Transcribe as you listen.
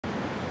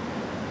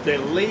They're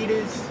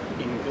leaders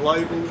in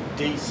global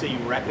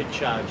DC rapid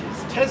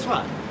chargers.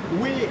 Tesla,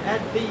 we're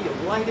at the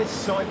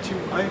latest site to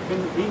open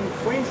in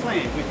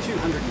Queensland with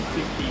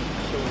 250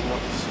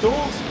 kilowatt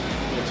stalls.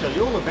 We'll tell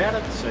you all about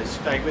it, so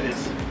stay with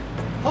us.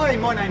 Hi,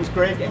 my name's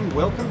Greg and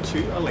welcome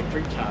to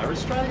Electric Car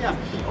Australia,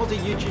 the Aussie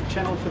YouTube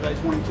channel for those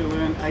wanting to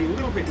learn a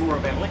little bit more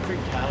about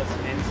electric cars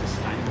and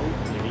sustainable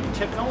living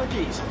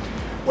technologies.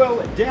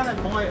 Well, down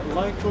at my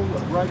local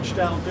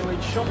Rochedale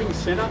village shopping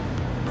centre,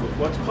 look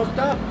what's popped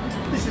up.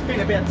 This has been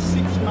about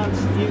 6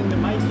 months in the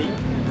making,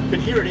 but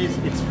here it is,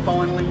 it's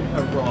finally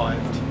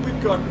arrived.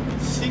 We've got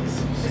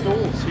 6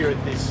 stalls here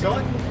at this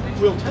site.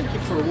 We'll take you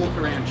for a walk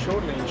around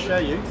shortly and show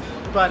you,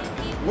 but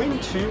when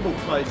Toombul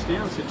closed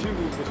down, so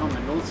Toombul was on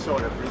the north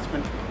side of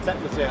Brisbane, that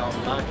was our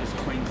largest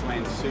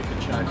Queensland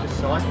Supercharger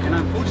site, and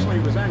unfortunately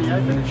it was only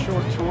open a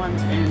short time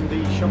and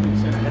the shopping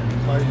centre had to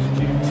close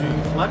due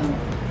to flooding.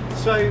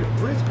 So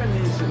Brisbane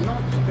is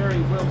not very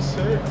well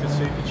served for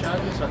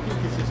superchargers. I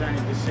think this is only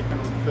the second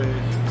or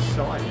third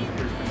site in the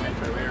Brisbane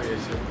metro area,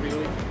 so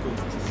really good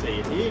to see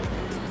it here.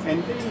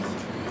 And these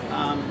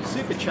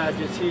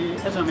superchargers here,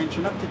 as I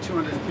mentioned, up to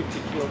 250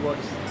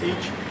 kilowatts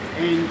each,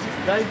 and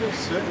they will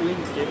certainly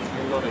get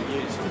a lot of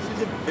use. This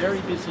is a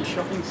very busy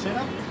shopping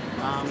centre.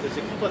 There's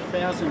a couple of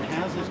thousand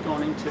houses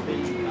gone into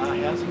the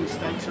housing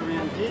estates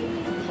around here,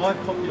 high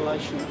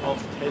population of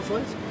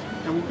Teslas.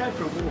 And we'll go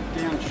for a walk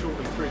down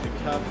shortly through the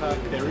car park.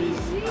 There is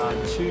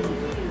 2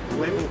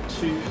 level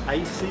 2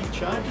 AC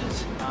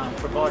chargers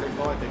provided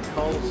by the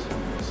Coles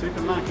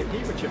supermarket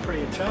here, which are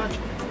free of charge,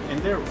 and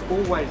they're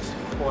always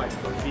quite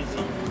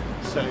busy.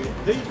 So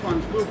these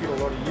ones will get a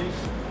lot of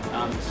use.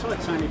 The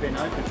site's only been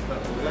open for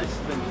less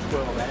than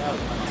 12 hours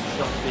when I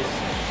shot this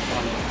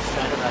on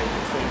Saturday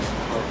the 1st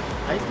of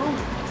April.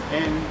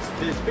 And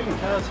there's been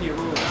cars here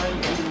all day,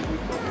 and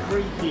we've got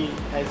 3 here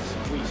as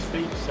we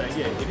speak. So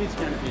yeah, it is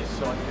going to be a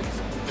site that's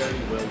very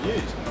well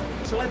used.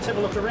 So let's have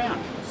a look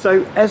around.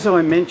 So as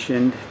I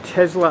mentioned,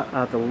 Tesla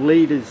are the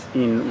leaders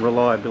in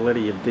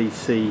reliability of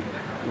DC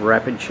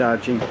rapid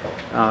charging.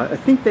 I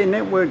think their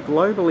network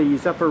globally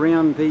is up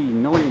around the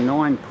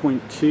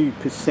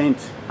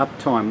 99.2%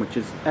 uptime, which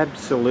is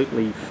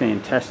absolutely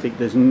fantastic.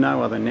 There's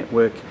no other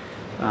network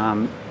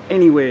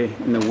anywhere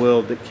in the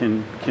world that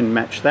can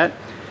match that.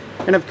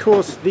 And of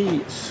course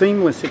the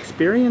seamless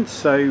experience,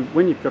 so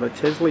when you've got a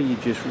Tesla you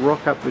just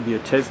rock up with your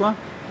Tesla.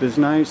 There's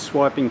no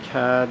swiping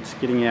cards,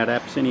 getting out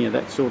apps, any of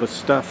that sort of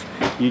stuff.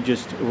 You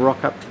just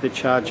rock up to the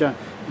charger,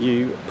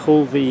 you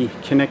pull the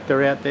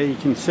connector out there you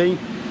can see,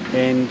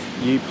 and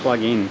you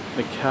plug in.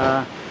 The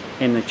car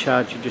and the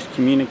charger just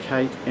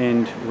communicate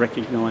and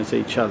recognise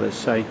each other.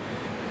 So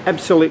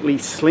absolutely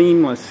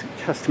seamless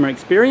customer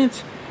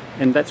experience,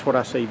 and that's what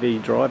us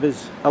EV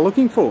drivers are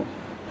looking for.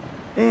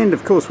 And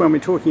of course, when we're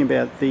talking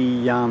about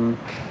the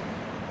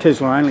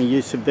Tesla only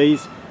use of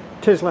these,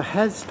 Tesla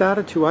has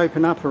started to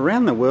open up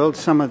around the world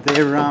some of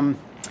their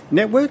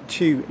network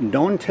to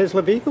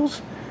non-Tesla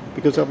vehicles,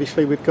 because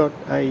obviously we've got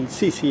a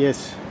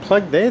CCS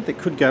plug there that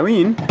could go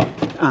in,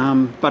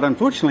 but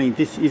unfortunately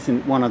this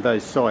isn't one of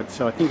those sites.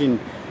 So I think in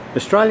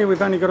Australia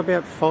we've only got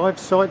about 5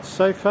 sites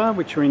so far,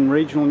 which are in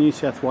regional New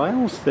South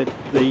Wales, that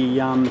the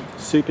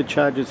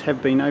superchargers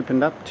have been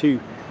opened up to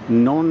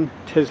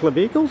non-Tesla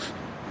vehicles.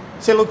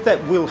 So look,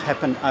 that will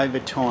happen over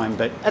time,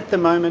 but at the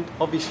moment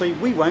obviously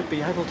we won't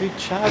be able to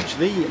charge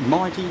the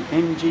mighty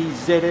MG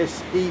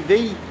ZS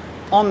EV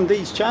on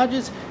these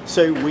chargers,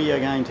 so we are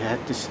going to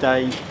have to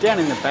stay down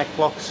in the back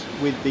blocks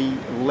with the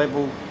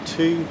level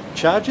 2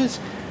 chargers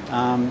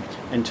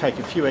and take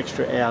a few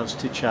extra hours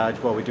to charge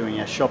while we're doing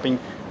our shopping,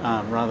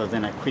 rather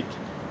than a quick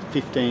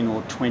 15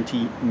 or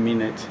 20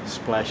 minute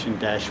splash and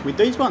dash with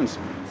these ones.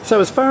 So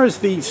as far as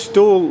the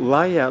stall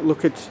layout,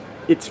 look,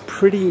 it's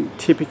pretty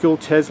typical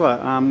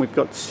Tesla. We've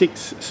got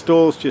 6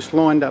 stalls just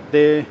lined up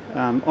there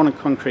on a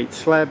concrete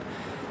slab.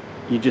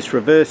 You just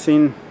reverse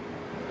in.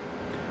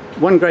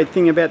 One great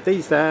thing about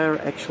these, they are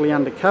actually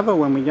undercover.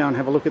 When we go and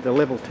have a look at the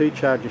level 2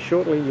 charger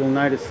shortly, you'll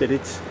notice that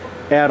it's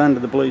out under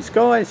the blue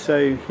sky.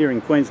 So here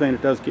in Queensland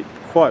it does get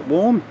quite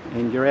warm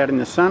and you're out in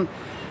the sun,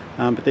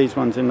 but these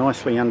ones are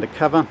nicely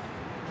undercover.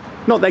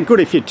 Not that good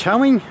if you're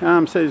towing,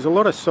 so there's a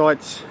lot of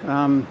sites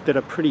that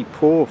are pretty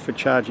poor for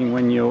charging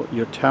when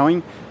you're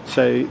towing,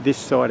 so this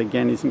site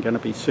again isn't going to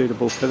be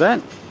suitable for that.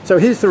 So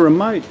here's the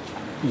remote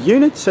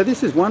unit. So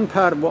this is one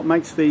part of what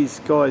makes these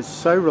guys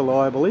so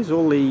reliable, is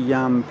all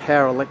the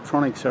power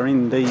electronics are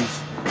in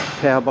these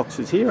power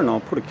boxes here, and I'll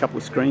put a couple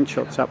of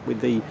screenshots up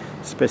with the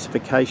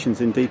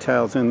specifications and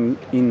details in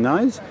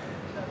those.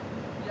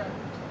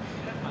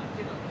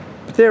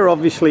 But they're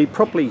obviously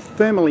properly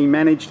thermally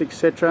managed,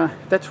 etc.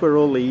 That's where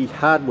all the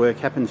hard work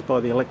happens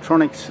by the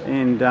electronics,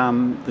 and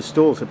the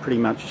stalls are pretty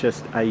much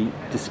just a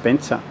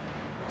dispenser.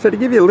 So to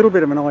give you a little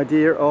bit of an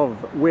idea of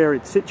where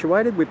it's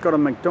situated, we've got a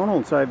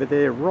McDonald's over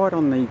there right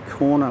on the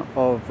corner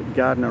of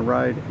Gardner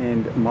Road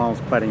and Miles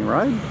Platting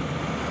Road.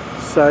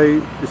 So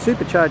the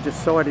Supercharger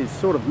site is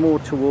sort of more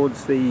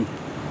towards the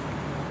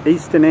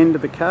eastern end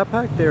of the car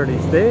park. There it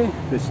is there.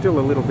 There's still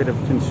a little bit of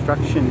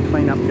construction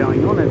cleanup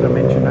going on, as I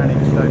mentioned, only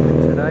just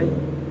opened today.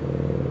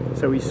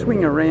 So we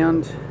swing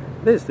around,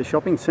 there's the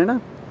shopping centre,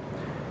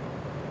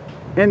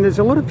 and there's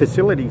a lot of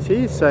facilities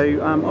here.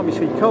 So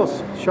obviously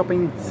Coles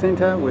Shopping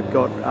Centre, we've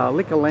got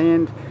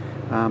Liquorland,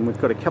 we've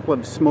got a couple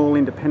of small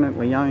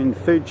independently owned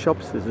food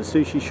shops, there's a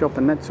sushi shop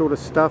and that sort of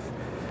stuff.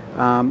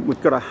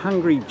 We've got a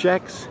Hungry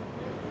Jack's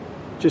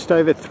just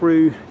over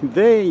through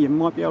there, you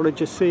might be able to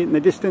just see it in the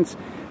distance.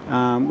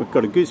 We've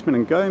got a Guzman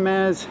and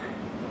Gomez,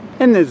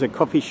 and there's a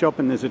coffee shop,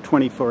 and there's a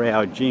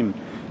 24-hour gym.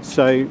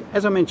 So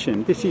as I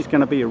mentioned, this is going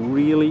to be a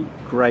really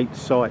great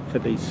site for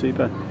these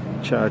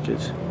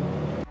superchargers.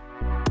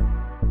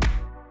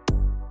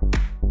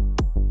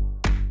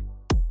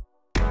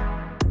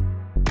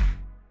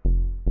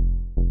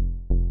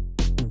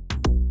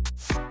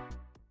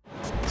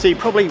 So you're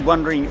probably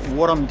wondering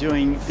what I'm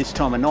doing this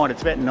time of night.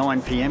 It's about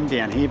 9 PM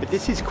down here, but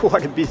this is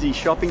quite a busy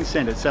shopping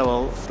centre.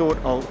 So I thought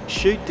I'll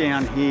shoot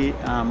down here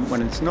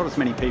when it's not as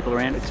many people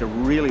around. It's a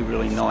really,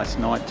 really nice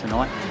night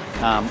tonight.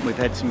 We've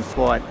had some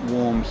quite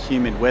warm,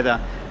 humid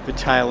weather, the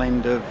tail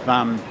end of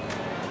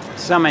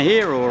summer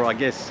here, or I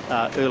guess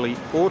early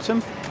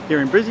autumn here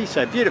in Brisbane.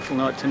 So beautiful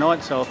night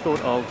tonight. So I thought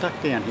I'll duck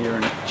down here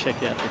and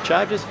check out the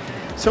chargers.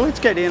 So let's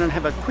go down and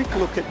have a quick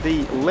look at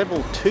the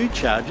level 2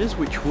 chargers,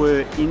 which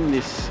were in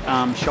this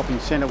shopping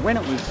centre when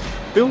it was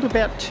built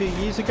about 2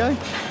 years ago,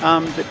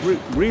 that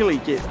really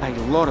get a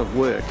lot of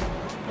work.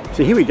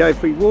 So here we go.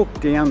 If we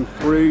walk down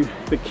through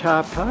the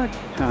car park,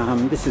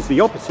 this is the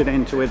opposite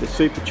end to where the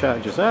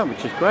superchargers are,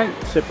 which is great.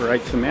 It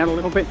separates them out a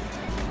little bit.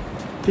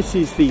 This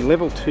is the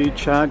level 2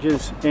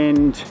 chargers,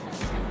 and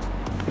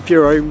if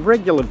you're a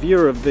regular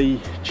viewer of the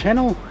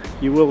channel,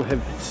 you will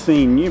have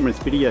seen numerous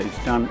videos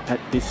done at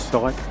this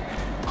site.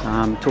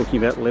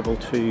 Talking about level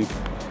 2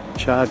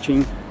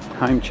 charging,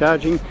 home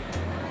charging.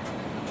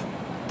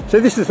 So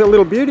this is a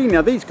little beauty.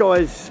 Now these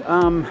guys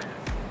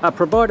are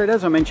provided,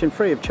 as I mentioned,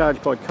 free of charge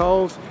by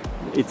Coles.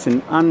 It's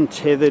an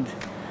untethered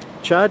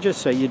charger,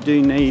 so you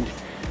do need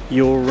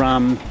your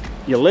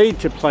lead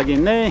to plug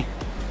in there,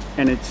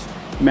 and it's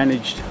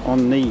managed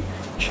on the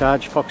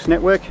Chargefox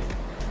network.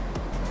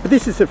 But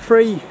this is a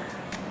free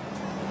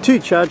 2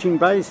 charging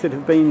bays that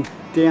have been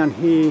down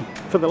here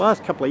for the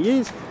last couple of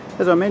years.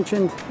 As I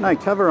mentioned, no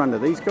cover under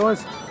these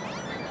guys.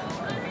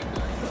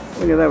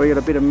 Look at that, we got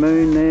a bit of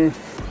moon there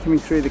coming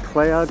through the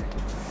cloud.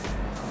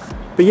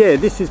 But yeah,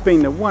 this has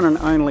been the one and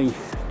only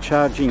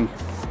charging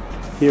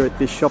here at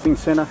this shopping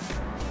centre.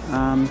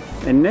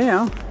 And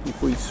now,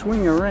 if we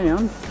swing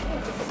around,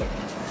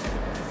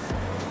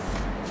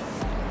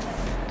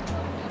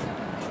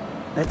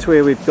 that's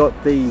where we've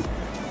got the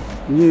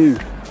new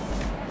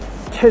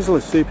Tesla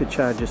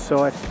Supercharger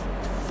site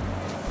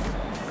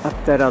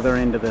up that other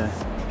end of the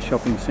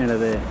shopping centre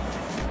there.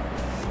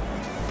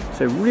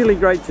 So really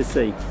great to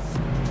see.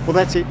 Well,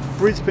 that's it.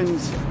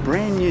 Brisbane's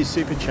brand new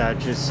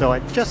supercharger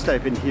site just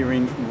opened here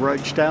in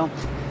Rochedale.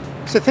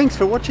 So thanks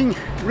for watching.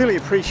 Really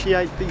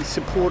appreciate the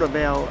support of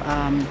our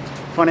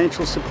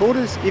financial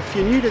supporters. If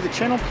you're new to the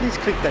channel, please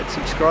click that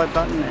subscribe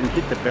button and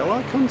hit the bell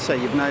icon so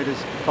you're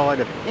notified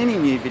of any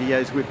new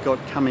videos we've got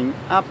coming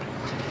up.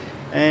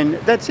 And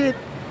that's it.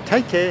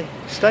 Take care,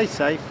 stay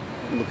safe,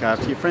 look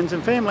after your friends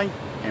and family,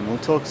 and we'll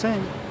talk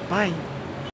soon. Bye.